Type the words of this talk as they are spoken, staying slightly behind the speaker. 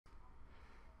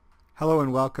Hello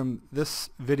and welcome. This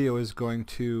video is going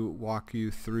to walk you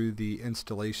through the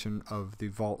installation of the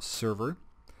Vault server.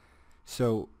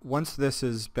 So once this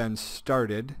has been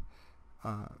started,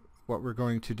 what we're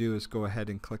going to do is go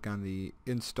ahead and click on the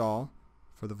install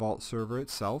for the Vault server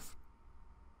itself.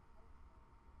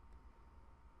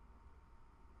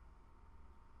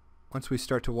 Once we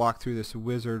start to walk through this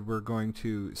wizard, we're going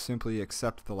to simply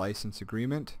accept the license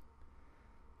agreement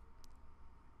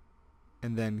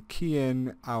and then key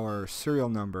in our serial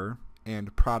number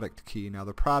and product key. Now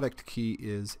the product key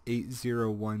is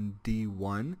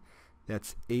 801D1.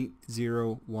 That's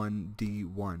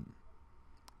 801D1.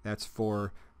 That's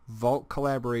for Vault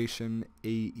Collaboration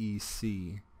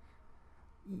AEC.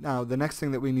 Now the next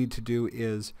thing that we need to do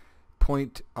is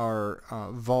point our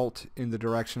Vault in the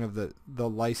direction of the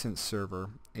license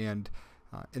server, and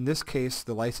in this case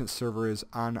the license server is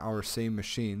on our same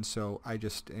machine, so I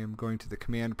just am going to the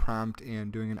command prompt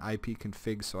and doing an IP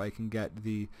config so I can get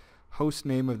the host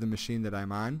name of the machine that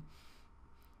I'm on,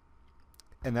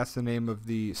 and that's the name of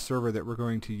the server that we're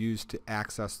going to use to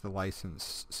access the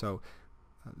license. So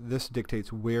this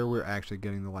dictates where we're actually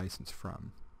getting the license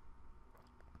from.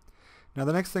 Now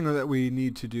the next thing that we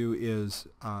need to do is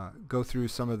go through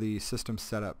some of the system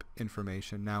setup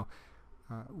information. Now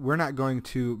we're not going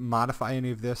to modify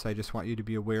any of this. I just want you to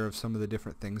be aware of some of the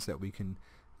different things that we can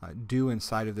do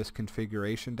inside of this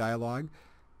configuration dialog.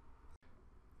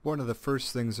 One of the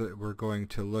first things that we're going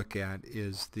to look at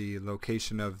is the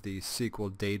location of the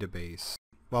SQL database.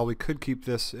 While we could keep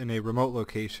this in a remote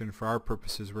location, for our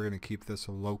purposes we're going to keep this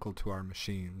local to our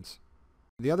machines.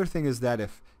 The other thing is that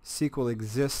if SQL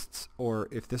exists, or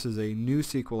if this is a new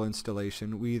SQL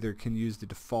installation, we either can use the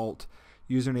default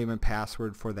username and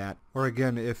password for that, or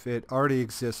again, if it already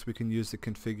exists, we can use the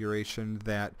configuration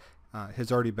that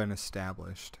has already been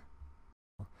established.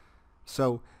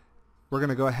 So we're going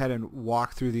to go ahead and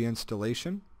walk through the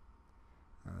installation.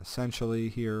 Essentially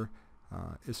here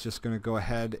it's just going to go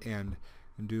ahead and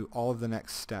do all of the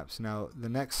next steps. Now the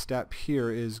next step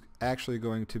here is actually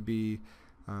going to be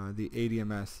the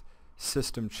ADMS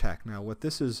system check. Now what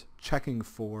this is checking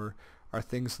for are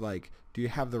things like, do you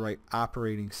have the right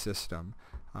operating system?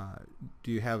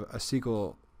 Do you have a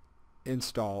SQL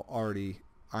install already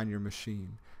on your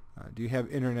machine? Do you have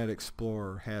Internet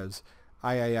Explorer? Has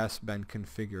IIS been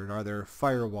configured? Are there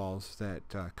firewalls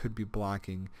that could be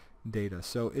blocking data?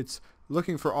 So it's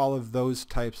looking for all of those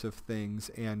types of things,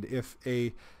 and if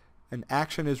an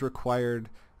action is required,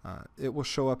 it will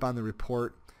show up on the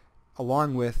report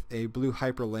along with a blue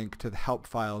hyperlink to the help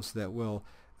files that will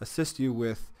assist you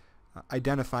with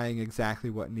identifying exactly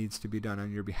what needs to be done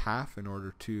on your behalf in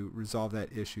order to resolve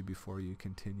that issue before you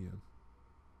continue.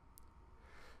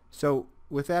 So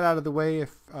with that out of the way,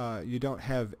 if you don't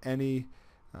have any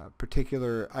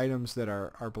particular items that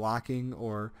are blocking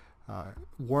or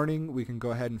warning, we can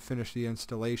go ahead and finish the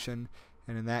installation,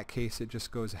 and in that case it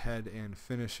just goes ahead and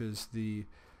finishes the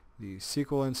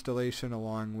SQL installation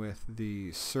along with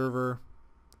the server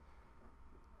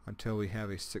until we have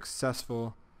a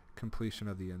successful completion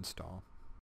of the install.